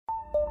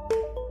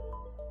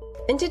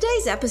In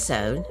today's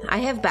episode, I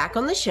have back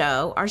on the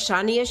show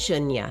Acharya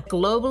Shunya,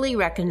 globally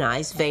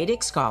recognized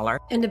Vedic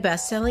scholar and a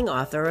best-selling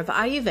author of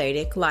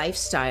Ayurvedic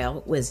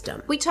Lifestyle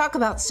Wisdom. We talk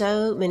about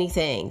so many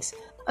things,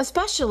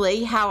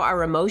 especially how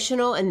our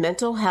emotional and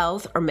mental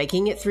health are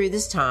making it through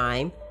this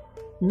time,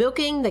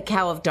 milking the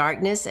cow of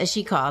darkness, as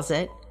she calls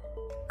it,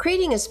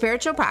 creating a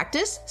spiritual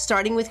practice,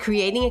 starting with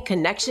creating a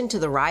connection to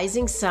the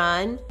rising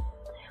sun.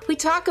 We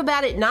talk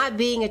about it not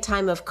being a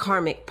time of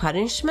karmic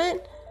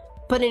punishment,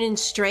 but an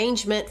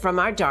estrangement from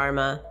our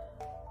dharma,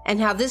 and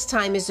how this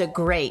time is a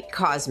great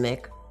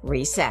cosmic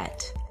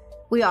reset.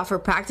 We offer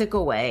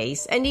practical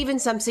ways and even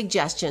some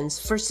suggestions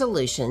for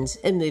solutions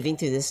in moving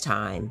through this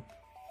time.